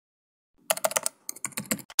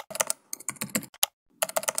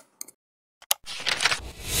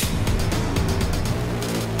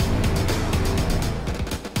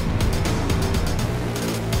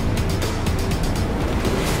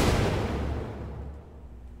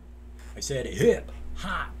said hip,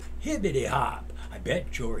 hop, hibbity hop. I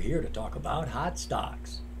bet you're here to talk about hot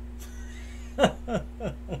stocks.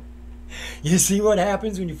 You see what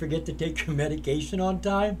happens when you forget to take your medication on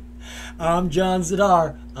time? I'm John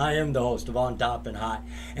Zidar. I am the host of On Top and Hot.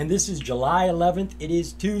 And this is July 11th. It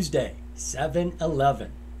is Tuesday, 7/11.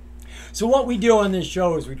 So what we do on this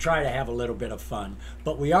show is we try to have a little bit of fun,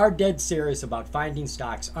 but we are dead serious about finding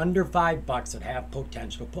stocks under $5 that have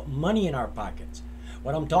potential to put money in our pockets.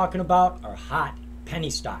 What I'm talking about are hot penny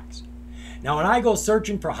stocks. Now, when I go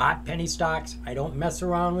searching for hot penny stocks, I don't mess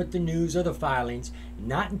around with the news or the filings,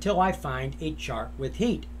 not until I find a chart with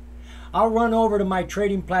heat. I'll run over to my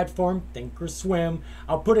trading platform, Thinkorswim.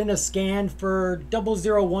 I'll put in a scan for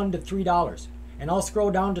 001 to $3, and I'll scroll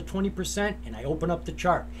down to 20%, and I open up the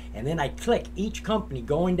chart. And then I click each company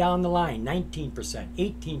going down the line, 19%,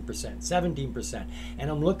 18%, 17%, and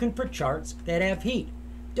I'm looking for charts that have heat.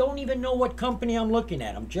 Don't even know what company I'm looking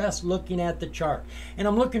at. I'm just looking at the chart. And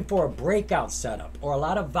I'm looking for a breakout setup or a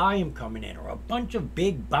lot of volume coming in or a bunch of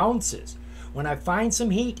big bounces. When I find some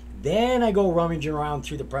heat, then I go rummaging around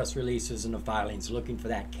through the press releases and the filings looking for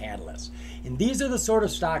that catalyst. And these are the sort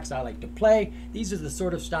of stocks I like to play. These are the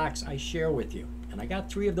sort of stocks I share with you. And I got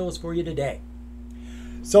 3 of those for you today.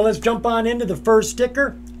 So let's jump on into the first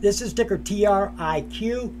ticker. This is ticker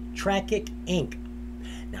TRIQ, TRIQ Inc.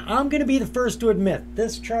 Now, I'm going to be the first to admit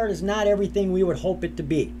this chart is not everything we would hope it to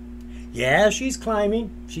be. Yeah, she's climbing,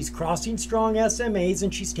 she's crossing strong SMAs,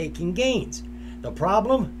 and she's taking gains. The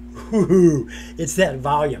problem? It's that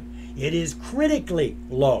volume. It is critically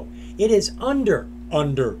low. It is under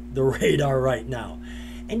the radar right now.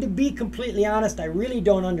 And to be completely honest, I really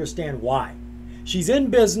don't understand why. She's in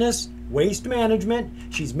business, waste management,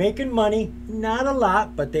 she's making money, not a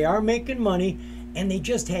lot, but they are making money. And they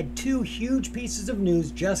just had 2 huge pieces of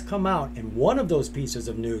news just come out. And one of those pieces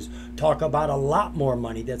of news talk about a lot more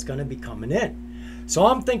money that's going to be coming in. So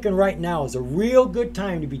I'm thinking right now is a real good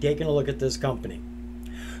time to be taking a look at this company.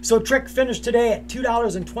 So TRIQ finished today at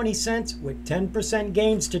 $2.20 with 10%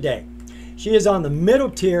 gains today. She is on the middle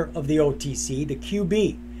tier of the OTC, the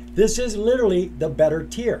QB. This is literally the better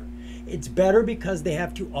tier. It's better because they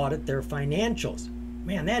have to audit their financials.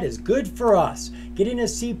 Man, that is good for us. Getting a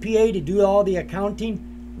CPA to do all the accounting,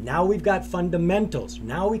 now we've got fundamentals.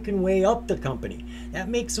 Now we can weigh up the company. That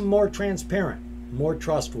makes them more transparent, more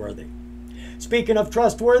trustworthy. Speaking of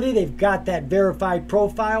trustworthy, they've got that verified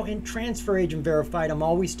profile and transfer agent verified I'm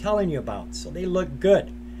always telling you about, so they look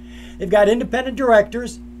good. They've got independent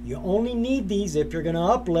directors. You only need these if you're going to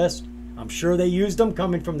uplist. I'm sure they used them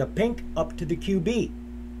coming from the pink up to the QB.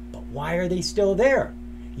 But why are they still there?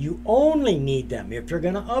 You only need them if you're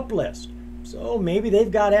going to uplist. So maybe they've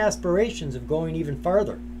got aspirations of going even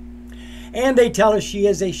farther. And they tell us she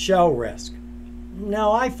is a shell risk.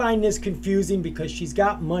 Now, I find this confusing because she's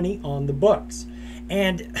got money on the books.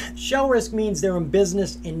 And shell risk means they're in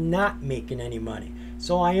business and not making any money.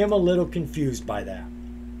 So I am a little confused by that.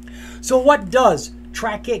 So what does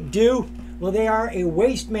TRIQ do? Well, they are a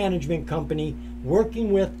waste management company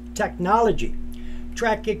working with technology.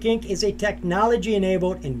 TRIQ Inc. is a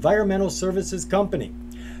technology-enabled environmental services company.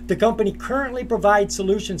 The company currently provides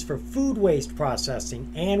solutions for food waste processing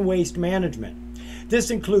and waste management. This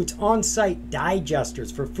includes on-site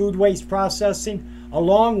digesters for food waste processing,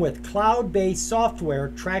 along with cloud-based software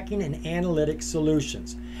tracking and analytics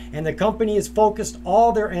solutions. And the company has focused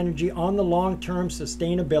all their energy on the long-term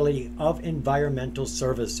sustainability of environmental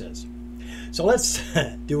services. So let's,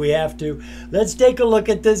 do we have to? Let's take a look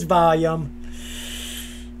at this volume.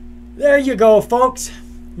 There you go, folks.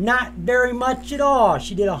 Not very much at all.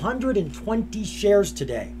 She did 120 shares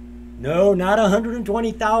today. No, not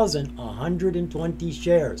 120,000, 120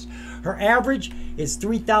 shares. Her average is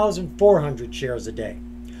 3,400 shares a day.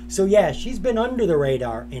 So yeah, she's been under the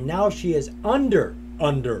radar, and now she is under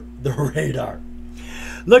the radar.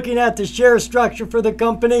 Looking at the share structure for the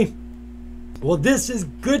company, well, this is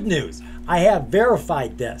good news. I have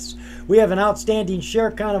verified this. We have an outstanding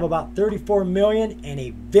share count of about 34 million and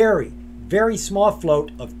a very, very small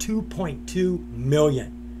float of 2.2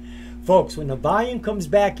 million. Folks, when the volume comes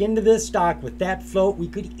back into this stock with that float, we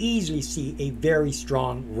could easily see a very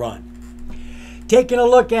strong run. Taking a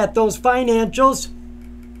look at those financials.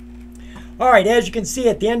 All right, as you can see,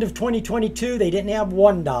 at the end of 2022, they didn't have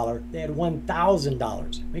 $1. They had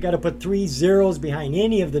 $1,000. We got to put 3 zeros behind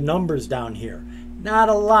any of the numbers down here. Not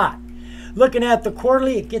a lot. Looking at the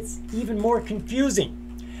quarterly, it gets even more confusing.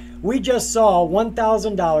 We just saw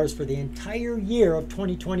 $1,000 for the entire year of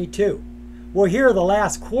 2022. Well, here the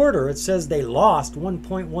last quarter, it says they lost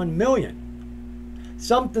 1.1 million.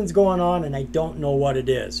 Something's going on, and I don't know what it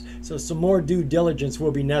is. So some more due diligence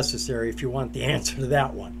will be necessary if you want the answer to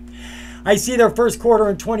that one. I see their first quarter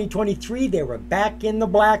in 2023, they were back in the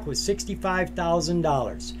black with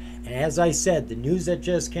 $65,000. And as I said, the news that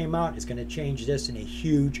just came out is going to change this in a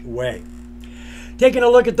huge way. Taking a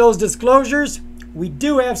look at those disclosures, we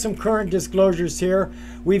do have some current disclosures here.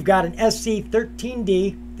 We've got an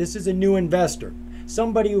SC13D. This is a new investor.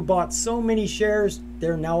 Somebody who bought so many shares,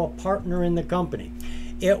 they're now a partner in the company.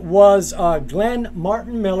 It was Glenn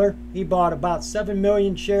Martin Miller. He bought about 7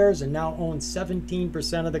 million shares and now owns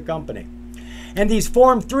 17% of the company. And these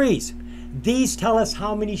Form 3s, these tell us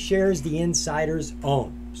how many shares the insiders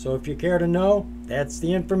own. So if you care to know, that's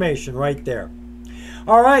the information right there.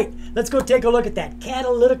 All right, let's go take a look at that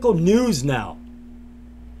catalytical news now.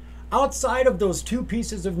 Outside of those two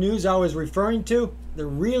pieces of news I was referring to, there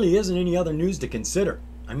really isn't any other news to consider.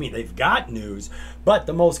 I mean, they've got news, but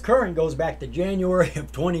the most current goes back to January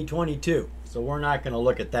of 2022, so we're not going to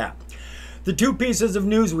look at that. The two pieces of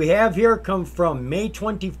news we have here come from May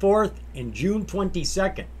 24th and June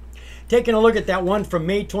 22nd. Taking a look at that one from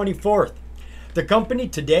May 24th, the company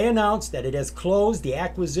today announced that it has closed the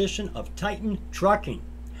acquisition of Titan Trucking.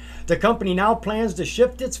 The company now plans to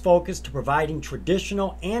shift its focus to providing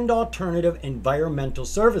traditional and alternative environmental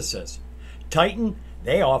services. Titan,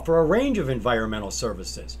 they offer a range of environmental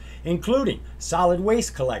services, including solid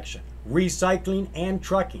waste collection, recycling, and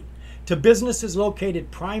trucking, to businesses located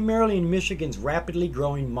primarily in Michigan's rapidly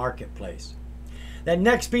growing marketplace. That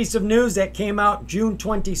next piece of news that came out June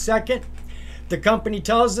 22nd, the company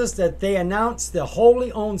tells us that they announced the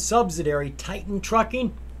wholly owned subsidiary Titan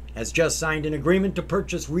Trucking has just signed an agreement to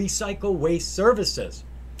purchase recycle waste services.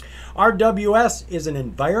 RWS is an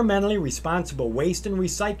environmentally responsible waste and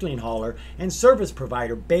recycling hauler and service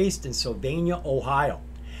provider based in Sylvania, Ohio.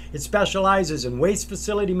 It specializes in waste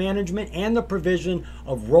facility management and the provision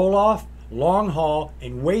of roll-off, long-haul,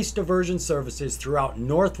 and waste diversion services throughout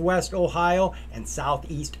Northwest Ohio and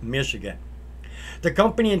Southeast Michigan. The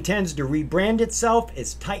company intends to rebrand itself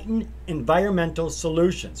as Titan Environmental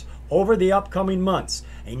Solutions over the upcoming months,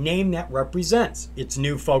 a name that represents its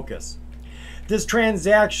new focus. This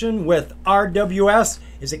transaction with RWS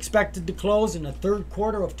is expected to close in the third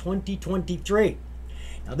quarter of 2023.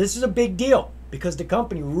 Now, this is a big deal because the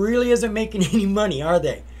company really isn't making any money, are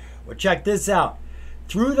they? Well, check this out.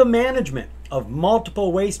 Through the management of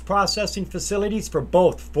multiple waste processing facilities for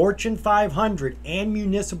both Fortune 500 and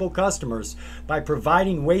municipal customers by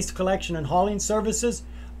providing waste collection and hauling services,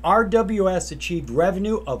 RWS achieved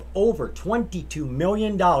revenue of over $22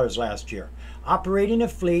 million last year, operating a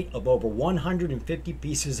fleet of over 150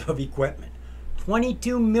 pieces of equipment.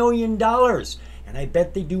 $22 million, and I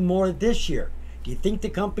bet they do more this year. Do you think the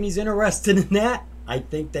company's interested in that? I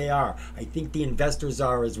think they are. I think the investors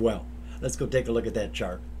are as well. Let's go take a look at that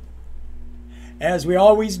chart. As we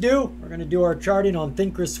always do, we're going to do our charting on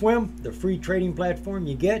Thinkorswim, the free trading platform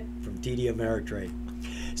you get from TD Ameritrade.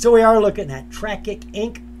 So we are looking at TRIQ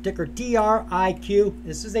Inc., ticker TRIQ.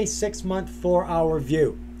 This is a 6-month, 4-hour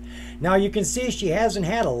view. Now you can see she hasn't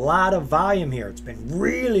had a lot of volume here. It's been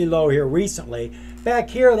really low here recently. Back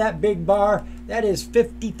here, that big bar, that is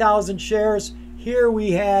 50,000 shares. Here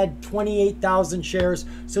we had 28,000 shares.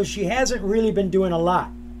 So she hasn't really been doing a lot,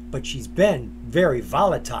 but she's been very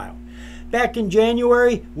volatile. Back in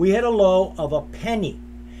January, we hit a low of a penny.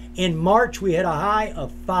 In March, we hit a high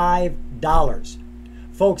of $5.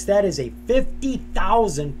 Folks, that is a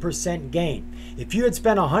 50,000% gain. If you had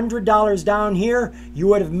spent $100 down here, you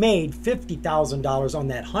would have made $50,000 on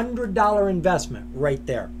that $100 investment right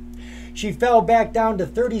there. She fell back down to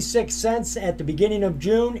 36 cents at the beginning of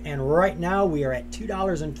June, and right now we are at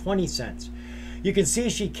 $2.20. You can see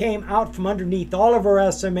she came out from underneath all of her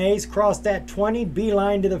SMAs, crossed that 20,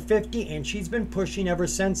 beeline to the 50, and she's been pushing ever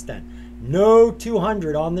since then. No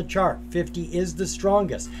 200 on the chart. 50 is the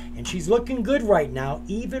strongest, and she's looking good right now,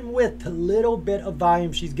 even with the little bit of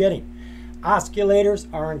volume she's getting. Oscillators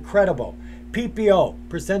are incredible. PPO,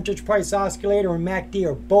 percentage price oscillator, and MACD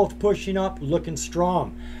are both pushing up, looking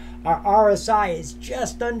strong. Our RSI is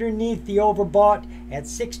just underneath the overbought at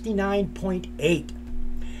 69.8.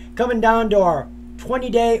 Coming down to our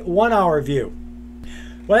 20-day, 1-hour view.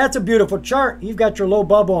 Well, that's a beautiful chart. You've got your low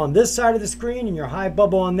bubble on this side of the screen and your high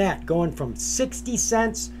bubble on that, going from 60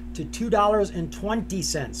 cents to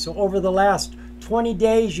 $2.20. So over the last 20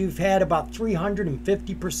 days, you've had about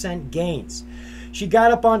 350% gains. She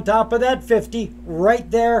got up on top of that 50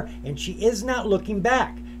 right there, and she is not looking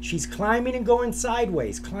back. She's climbing and going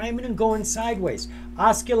sideways, climbing and going sideways.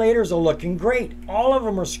 Oscillators are looking great. All of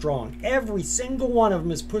them are strong. Every single one of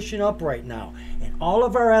them is pushing up right now. And all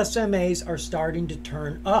of our SMAs are starting to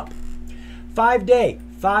turn up. 5-day,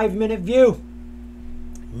 5-minute view.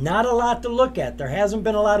 Not a lot to look at. There hasn't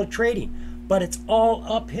been a lot of trading, but it's all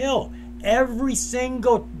uphill. every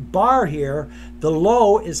single bar here, the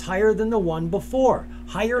low is higher than the one before.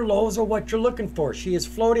 Higher lows are what you're looking for. She is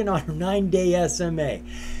floating on her 9-day SMA.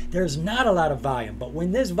 There's not a lot of volume, but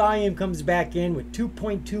when this volume comes back in with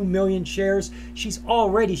 2.2 million shares, she's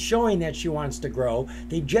already showing that she wants to grow.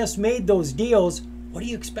 They just made those deals. What do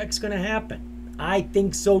you expect is going to happen? I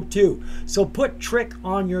think so too. So put TRIQ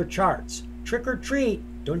on your charts. Trick or treat.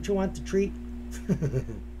 Don't you want the treat?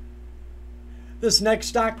 This next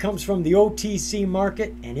stock comes from the OTC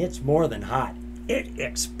market, and it's more than hot. It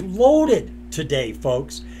exploded today,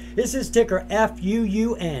 folks. This is ticker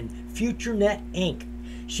FUUN, FutureNet Inc.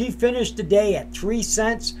 She finished the day at 3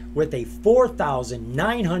 cents with a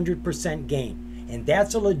 4,900% gain, and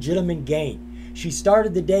that's a legitimate gain. She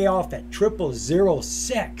started the day off at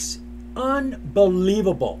 0006.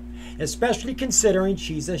 Unbelievable, especially considering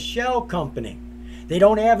she's a shell company. They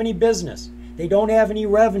don't have any business. They don't have any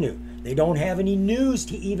revenue. They don't have any news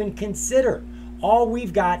to even consider. All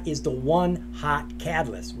we've got is the one hot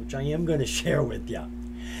catalyst, which I am going to share with you.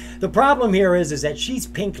 The problem here is that she's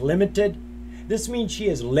pink limited. This means she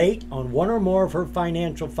is late on one or more of her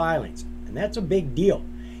financial filings, and that's a big deal.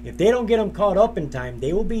 If they don't get them caught up in time,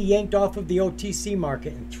 they will be yanked off of the OTC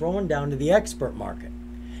market and thrown down to the expert market.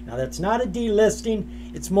 Now, that's not a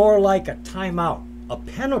delisting. It's more like a timeout, a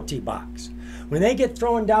penalty box. When they get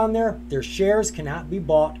thrown down there, their shares cannot be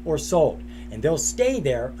bought or sold, and they'll stay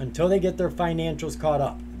there until they get their financials caught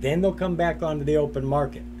up. Then they'll come back onto the open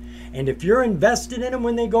market. And if you're invested in them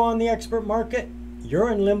when they go on the expert market, you're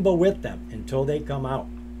in limbo with them until they come out.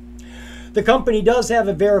 The company does have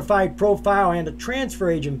a verified profile and a transfer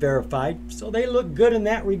agent verified, so they look good in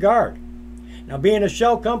that regard. Now, being a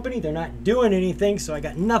shell company, they're not doing anything, so I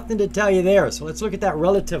got nothing to tell you there. So let's look at that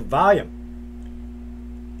relative volume.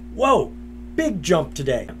 Whoa, big jump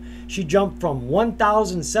today. She jumped from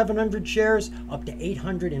 1,700 shares up to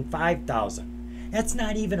 805,000. That's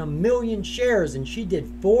not even a million shares, and she did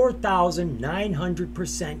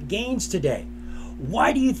 4,900% gains today.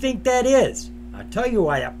 Why do you think that is? I'll tell you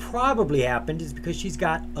why that probably happened is because she's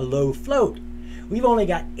got a low float. We've only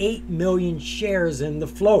got 8 million shares in the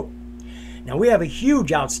float. Now, we have a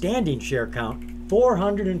huge outstanding share count,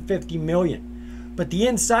 450 million. But the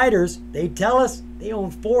insiders, they tell us they own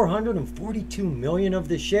 442 million of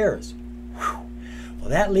the shares. Whew. Well,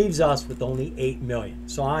 that leaves us with only 8 million.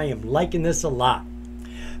 So I am liking this a lot.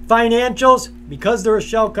 Financials, because they're a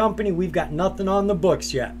shell company, we've got nothing on the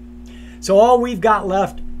books yet. So all we've got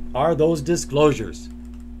left are those disclosures.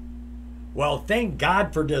 Well, thank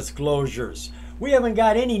God for disclosures. We haven't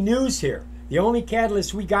got any news here. The only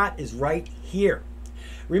catalyst we got is right here.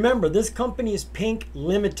 Remember, this company is pink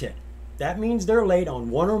limited. That means they're late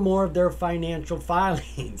on one or more of their financial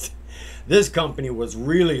filings. This company was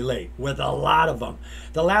really late with a lot of them.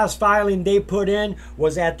 The last filing they put in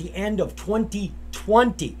was at the end of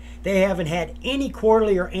 2020. They haven't had any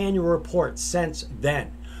quarterly or annual reports since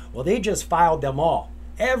then. Well, they just filed them all,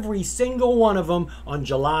 every single one of them on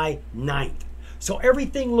July 9th. So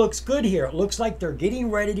everything looks good here. It looks like they're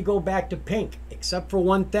getting ready to go back to pink, except for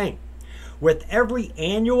one thing. With every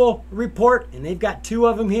annual report, and they've got 2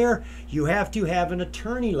 of them here, you have to have an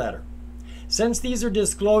attorney letter. Since these are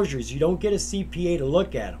disclosures, you don't get a CPA to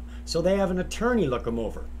look at them. So they have an attorney look them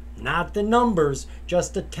over. Not the numbers,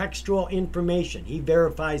 just the textual information. He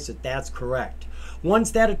verifies that that's correct. Once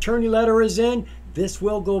that attorney letter is in, this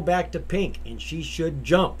will go back to pink, and she should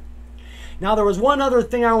jump. Now, there was one other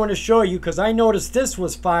thing I want to show you because I noticed this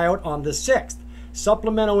was filed on the 6th.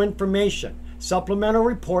 Supplemental information, supplemental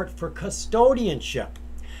report for custodianship.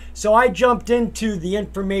 So I jumped into the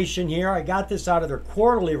information here. I got this out of their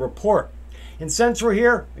quarterly report. And since we're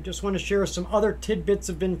here, I just want to share some other tidbits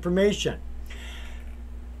of information.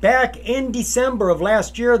 Back in December of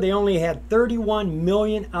last year, they only had 31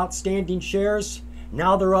 million outstanding shares.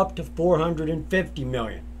 Now they're up to 450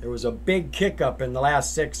 million. There was a big kick up in the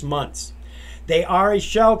last 6 months. They are a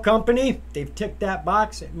shell company. They've ticked that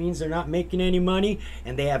box. It means they're not making any money,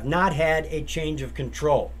 and they have not had a change of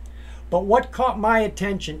control. But what caught my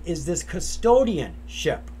attention is this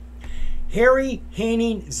custodianship. Harry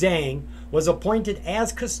Hanning Zhang was appointed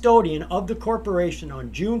as custodian of the corporation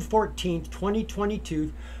on June 14,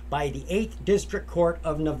 2022 by the 8th District Court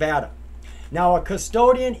of Nevada. Now, a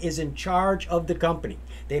custodian is in charge of the company.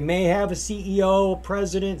 They may have a CEO,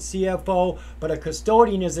 president, CFO, but a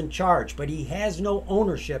custodian is in charge, but he has no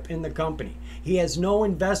ownership in the company. He has no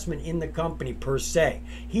investment in the company per se.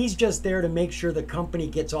 He's just there to make sure the company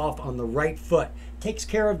gets off on the right foot, takes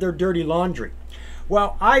care of their dirty laundry.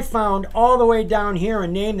 Well, I found all the way down here a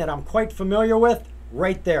name that I'm quite familiar with,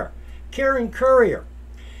 right there. Karen Courier.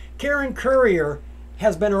 Karen Courier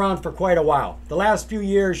has been around for quite a while. The last few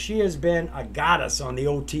years, she has been a goddess on the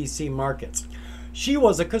OTC markets. She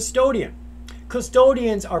was a custodian.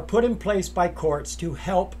 Custodians are put in place by courts to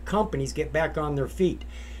help companies get back on their feet.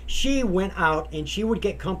 She went out and she would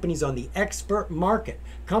get companies on the expert market,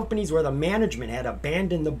 companies where the management had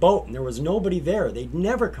abandoned the boat and there was nobody there. They'd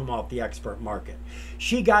never come off the expert market.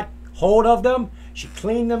 She got hold of them, she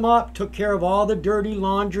cleaned them up, took care of all the dirty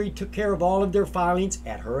laundry, took care of all of their filings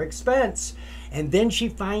at her expense, and then she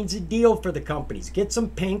finds a deal for the companies, gets them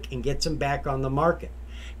pink and gets them back on the market.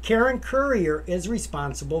 Karen Courier is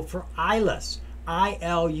responsible for ILUS,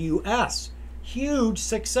 I-L-U-S. Huge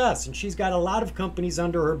success, and she's got a lot of companies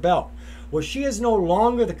under her belt. Well, she is no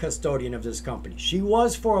longer the custodian of this company. She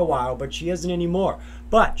was for a while, but she isn't anymore.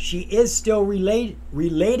 But she is still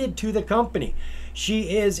related to the company.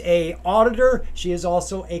 She is an auditor. She is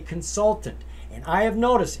also a consultant. And I have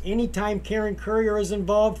noticed anytime Karen Courier is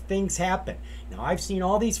involved, things happen. Now, I've seen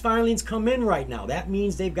all these filings come in right now. That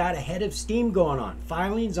means they've got a head of steam going on.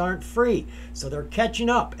 Filings aren't free, so they're catching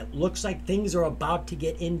up. It looks like things are about to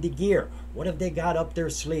get into gear. What have they got up their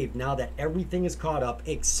sleeve now that everything is caught up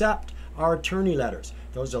except our attorney letters?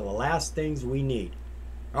 Those are the last things we need.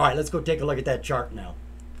 All right, let's go take a look at that chart now.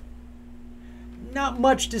 Not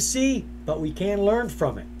much to see, but we can learn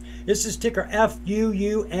from it. This is ticker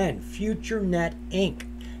FUUN, FutureNet Inc.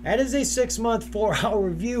 That is a 6-month,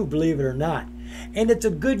 4-hour view, believe it or not. And it's a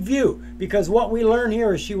good view because what we learn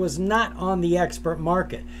here is she was not on the expert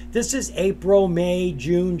market. This is April, May,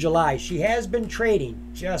 June, July. She has been trading,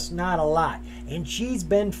 just not a lot. And she's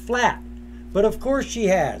been flat. But of course she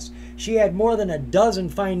has. She had more than a dozen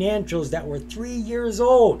financials that were 3 years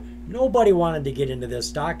old. Nobody wanted to get into this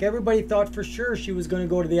stock. Everybody thought for sure she was going to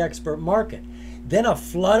go to the expert market. Then a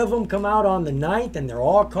flood of them come out on the 9th and they're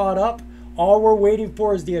all caught up. All we're waiting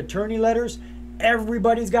for is the attorney letters.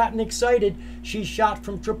 Everybody's gotten excited. She shot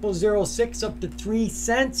from 0006 up to 3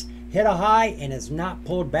 cents, hit a high, and has not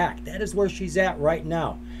pulled back. That is where she's at right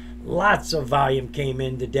now. Lots of volume came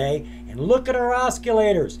in today. And look at our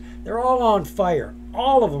oscillators. They're all on fire.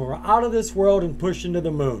 All of them are out of this world and pushing to the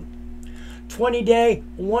moon. 20-day,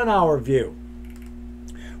 1-hour view.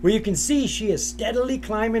 Where you can see she is steadily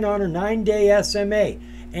climbing on her 9-day SMA.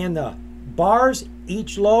 And the bars,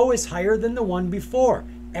 each low is higher than the one before.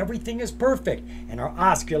 Everything is perfect, and our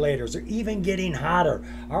oscillators are even getting hotter.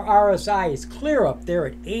 Our RSI is clear up there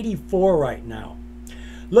at 84 right now.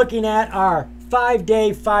 Looking at our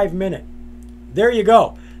 5-day, 5-minute. There you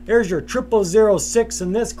go. There's your 0006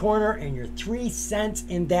 in this corner and your 3 cents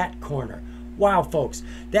in that corner. Wow, folks,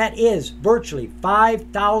 that is virtually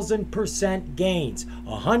 5,000% gains.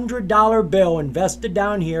 A $100 bill invested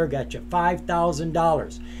down here got you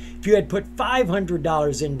 $5,000. If you had put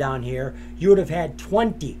 $500 in down here, you would have had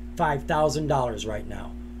 $25,000 right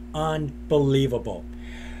now. Unbelievable.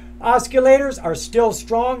 Oscillators are still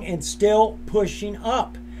strong and still pushing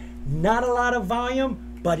up. Not a lot of volume,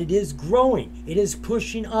 but it is growing. It is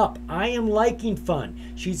pushing up. I am liking Fun.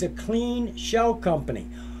 She's a clean shell company.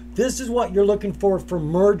 This is what you're looking for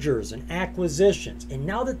mergers and acquisitions. And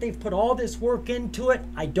now that they've put all this work into it,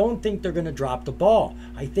 I don't think they're going to drop the ball.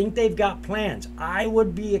 I think they've got plans. I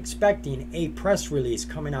would be expecting a press release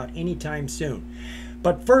coming out anytime soon.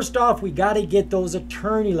 But first off, we got to get those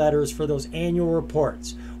attorney letters for those annual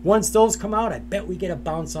reports. Once those come out, I bet we get a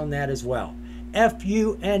bounce on that as well.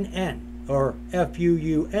 FUNN or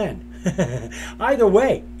FUUN. Either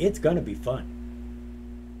way, it's going to be fun.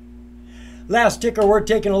 Last ticker we're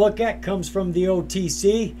taking a look at comes from the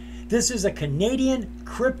OTC. This is a Canadian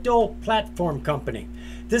crypto platform company.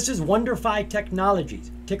 This is WonderFi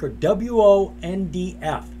Technologies, ticker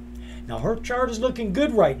WONDF. Now her chart is looking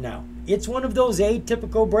good right now. It's one of those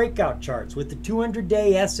atypical breakout charts with the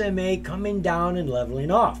 200-day SMA coming down and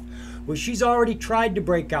leveling off. Well, she's already tried to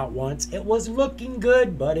break out once. It was looking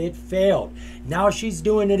good, but it failed. Now she's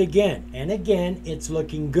doing it again, and again, it's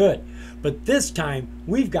looking good. But this time,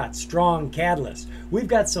 we've got strong catalysts. We've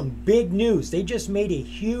got some big news. They just made a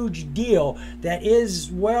huge deal that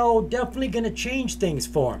is, well, definitely going to change things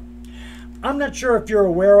for them. I'm not sure if you're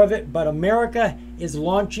aware of it, but America is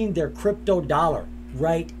launching their crypto dollar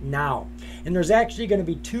right now. And there's actually going to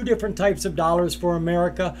be 2 different types of dollars for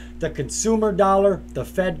America. The consumer dollar, the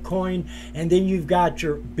Fed coin, and then you've got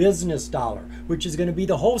your business dollar, which is going to be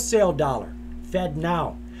the wholesale dollar, Fed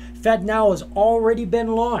Now. Fed Now has already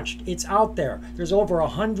been launched. It's out there. There's over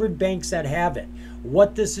 100 banks that have it.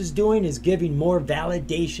 What this is doing is giving more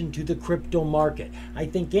validation to the crypto market. I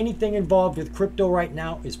think anything involved with crypto right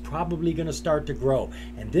now is probably going to start to grow.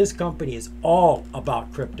 And this company is all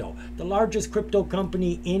about crypto. The largest crypto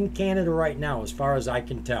company in Canada right now, as far as I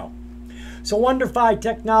can tell. So WonderFi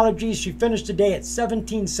Technologies, she finished the day at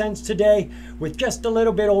 17 cents today with just a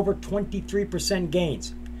little bit over 23%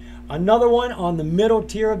 gains. Another one on the middle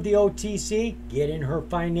tier of the OTC, getting her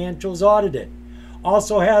financials audited.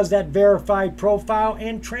 Also has that verified profile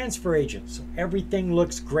and transfer agent, so everything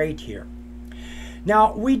looks great here.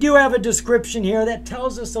 Now, we do have a description here that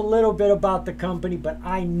tells us a little bit about the company, but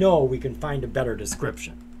I know we can find a better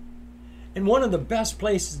description. And one of the best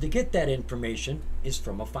places to get that information is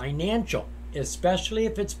from a financial, especially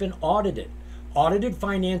if it's been audited. Audited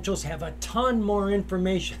financials have a ton more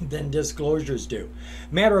information than disclosures do.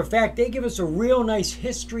 Matter of fact, they give us a real nice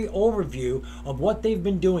history overview of what they've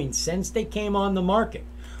been doing since they came on the market,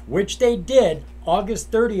 which they did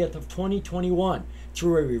August 30th of 2021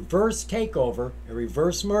 through a reverse takeover, a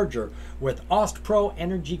reverse merger with Ostpro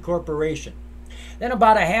Energy Corporation. Then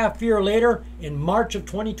about a half year later, in March of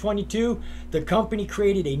 2022, the company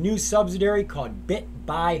created a new subsidiary called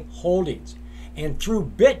BitBuy Holdings. And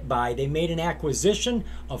through BitBuy, they made an acquisition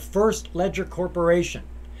of First Ledger Corporation.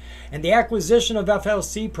 And the acquisition of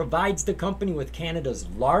FLC provides the company with Canada's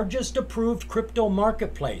largest approved crypto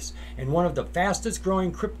marketplace and one of the fastest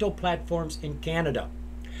growing crypto platforms in Canada.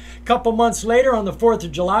 A couple months later, on the 4th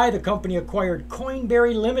of July, the company acquired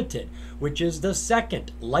Coinberry Limited, which is the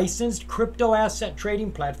second licensed crypto asset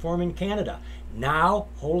trading platform in Canada, now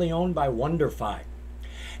wholly owned by WonderFi.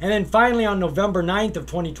 And then finally, on November 9th of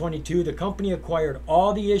 2022, the company acquired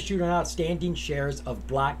all the issued and outstanding shares of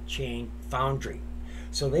Blockchain Foundry.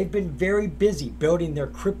 So they've been very busy building their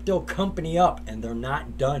crypto company up, and they're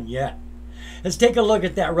not done yet. Let's take a look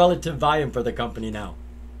at that relative volume for the company now.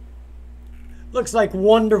 Looks like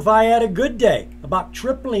WonderFi had a good day, about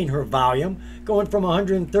tripling her volume, going from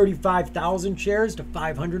 135,000 shares to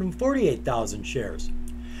 548,000 shares.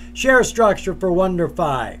 Share structure for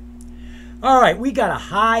WonderFi. All right, we got a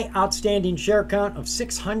high outstanding share count of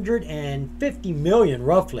 650 million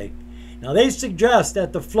roughly. Now they suggest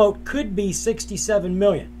that the float could be 67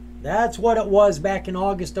 million. That's what it was back in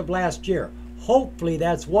August of last year. Hopefully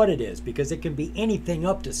that's what it is, because it can be anything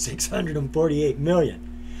up to 648 million.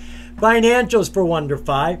 Financials for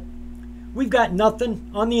WonderFi. We've got nothing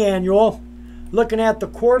on the annual. Looking at the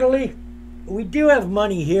quarterly, we do have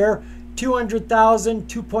money here. 200,000,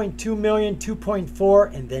 2.2 million,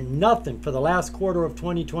 2.4, and then nothing for the last quarter of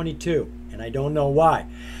 2022. And I don't know why.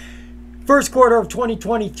 First quarter of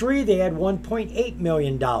 2023, they had $1.8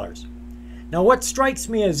 million. Now what strikes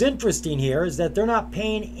me as interesting here is that they're not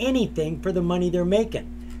paying anything for the money they're making.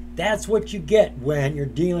 That's what you get when you're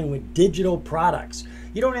dealing with digital products.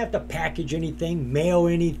 You don't have to package anything, mail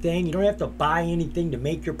anything. You don't have to buy anything to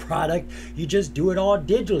make your product. You just do it all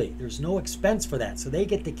digitally. There's no expense for that. So they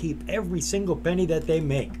get to keep every single penny that they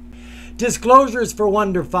make. Disclosures for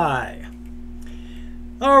WonderFi.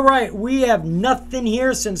 All right, we have nothing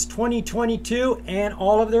here since 2022, and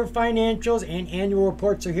all of their financials and annual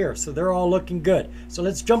reports are here. So they're all looking good. So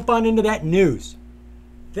let's jump on into that news.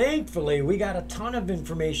 Thankfully, we got a ton of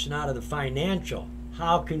information out of the financial.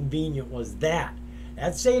 How convenient was that?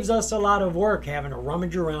 That saves us a lot of work having to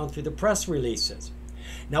rummage around through the press releases.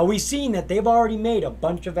 Now we've seen that they've already made a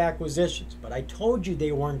bunch of acquisitions, but I told you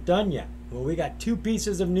they weren't done yet. Well, we got two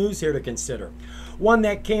pieces of news here to consider. One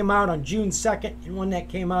that came out on June 2nd and one that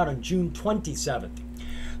came out on June 27th.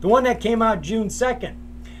 The one that came out June 2nd,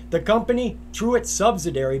 the company, through its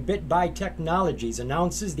subsidiary BitBuy Technologies,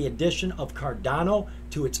 announces the addition of Cardano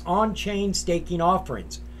to its on-chain staking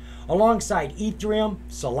offerings. Alongside Ethereum,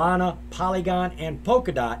 Solana, Polygon, and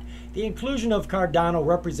Polkadot, the inclusion of Cardano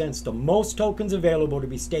represents the most tokens available to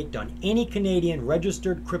be staked on any Canadian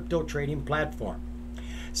registered crypto trading platform.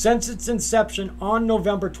 Since its inception on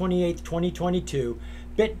November 28, 2022,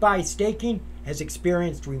 BitBuy staking has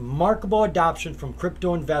experienced remarkable adoption from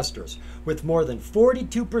crypto investors, with more than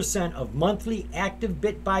 42% of monthly active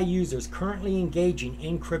BitBuy users currently engaging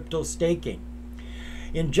in crypto staking.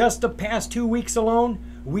 In just the past 2 weeks alone,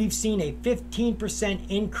 we've seen a 15%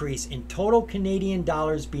 increase in total Canadian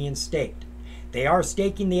dollars being staked. They are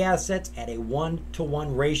staking the assets at a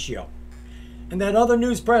 1-to-1 ratio. And that other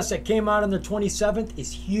news press that came out on the 27th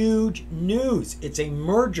is huge news. It's a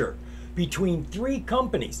merger between three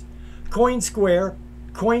companies: CoinSquare,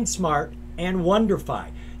 CoinSmart, and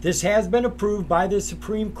WonderFi. This has been approved by the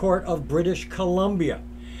Supreme Court of British Columbia.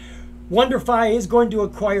 WonderFi is going to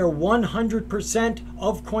acquire 100%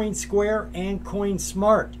 of CoinSquare and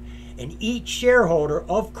CoinSmart, and each shareholder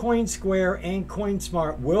of CoinSquare and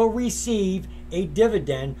CoinSmart will receive a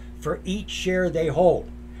dividend for each share they hold.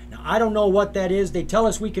 Now, Now, I don't know what that is. They tell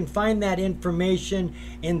us we can find that information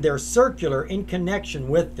in their circular in connection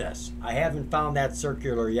with this. I haven't found that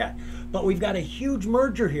circular yet. But we've got a huge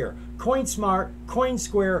merger here. CoinSmart,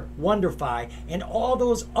 CoinSquare, WonderFi, and all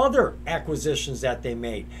those other acquisitions that they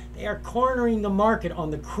made. They are cornering the market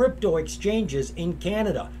on the crypto exchanges in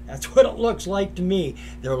Canada. That's what it looks like to me.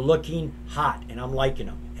 They're looking hot, and I'm liking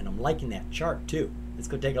them. And I'm liking that chart too. Let's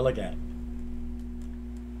go take a look at it.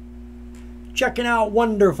 Checking out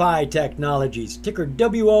WonderFi Technologies, ticker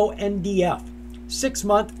WONDF.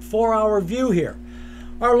 6-month, 4-hour view here.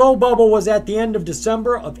 Our low bubble was at the end of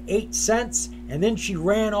December of 8 cents, and then she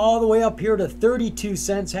ran all the way up here to 32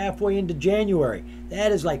 cents halfway into January.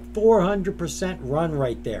 That is like 400% run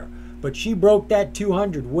right there. But she broke that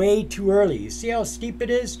 200 way too early. You see how steep it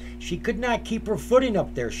is? She could not keep her footing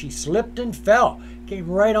up there. She slipped and fell. Came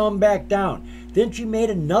right on back down. Then she made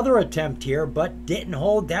another attempt here, but didn't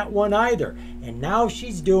hold that one either. And now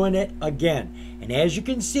she's doing it again. And as you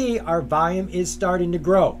can see, our volume is starting to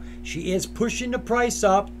grow. She is pushing the price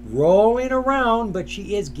up, rolling around, but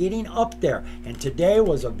she is getting up there. And today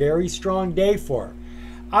was a very strong day for her.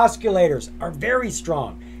 Oscillators are very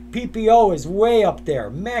strong. PPO is way up there.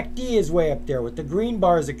 MACD is way up there with the green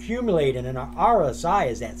bars accumulating, and our RSI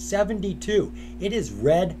is at 72. It is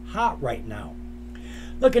red hot right now.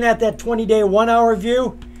 Looking at that 20-day 1-hour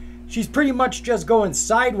view, she's pretty much just going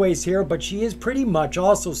sideways here, but she is pretty much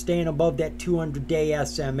also staying above that 200-day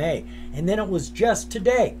SMA. And then it was just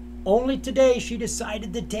today, only today, she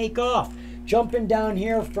decided to take off, jumping down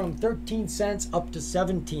here from 13 cents up to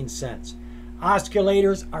 17 cents.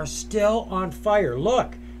 Oscillators are still on fire.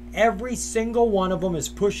 Look, every single one of them is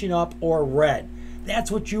pushing up or red.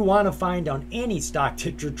 That's what you want to find on any stock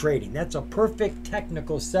that you're trading. That's a perfect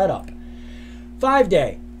technical setup.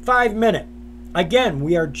 5-day, 5-minute. Again,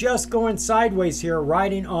 we are just going sideways here,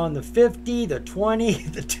 riding on the 50, the 20,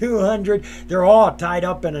 the 200. They're all tied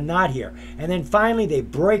up in a knot here. And then finally they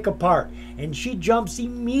break apart. And she jumps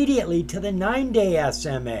immediately to the 9-day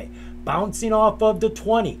SMA, bouncing off of the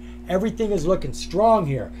 20. Everything is looking strong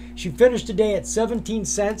here. She finished today at 17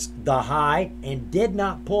 cents, the high, and did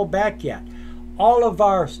not pull back yet. All of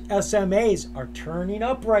our SMAs are turning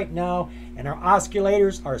up right now, and our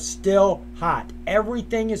oscillators are still hot.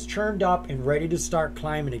 Everything is churned up and ready to start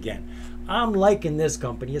climbing again. I'm liking this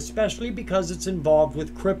company, especially because it's involved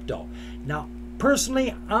with crypto. Now,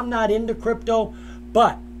 personally, I'm not into crypto,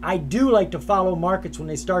 but I do like to follow markets when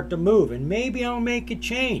they start to move, and maybe I'll make a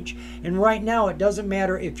change. And right now, it doesn't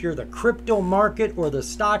matter if you're the crypto market or the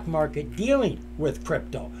stock market dealing with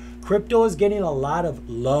crypto. Crypto is getting a lot of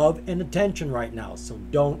love and attention right now, so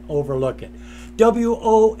don't overlook it.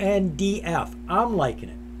 WONDF, I'm liking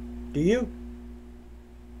it. Do you?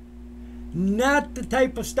 Not the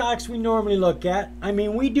type of stocks we normally look at. I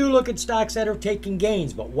mean, we do look at stocks that are taking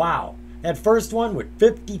gains, but wow. That first one with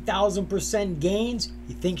 50,000% gains,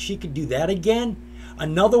 you think she could do that again?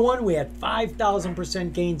 Another one, we had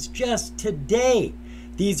 5,000% gains just today.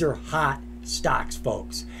 These are hot stocks,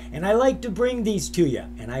 folks. And I like to bring these to you,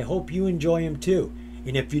 and I hope you enjoy them too.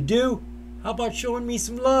 And if you do, how about showing me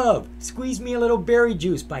some love? Squeeze me a little berry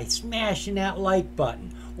juice by smashing that like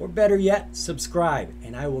button. Or better yet, subscribe,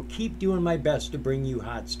 and I will keep doing my best to bring you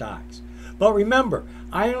hot stocks. But remember,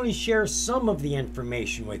 I only share some of the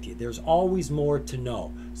information with you. There's always more to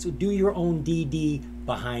know. So do your own DD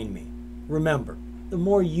behind me. Remember, the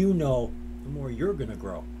more you know, the more you're going to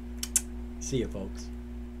grow. See you, folks.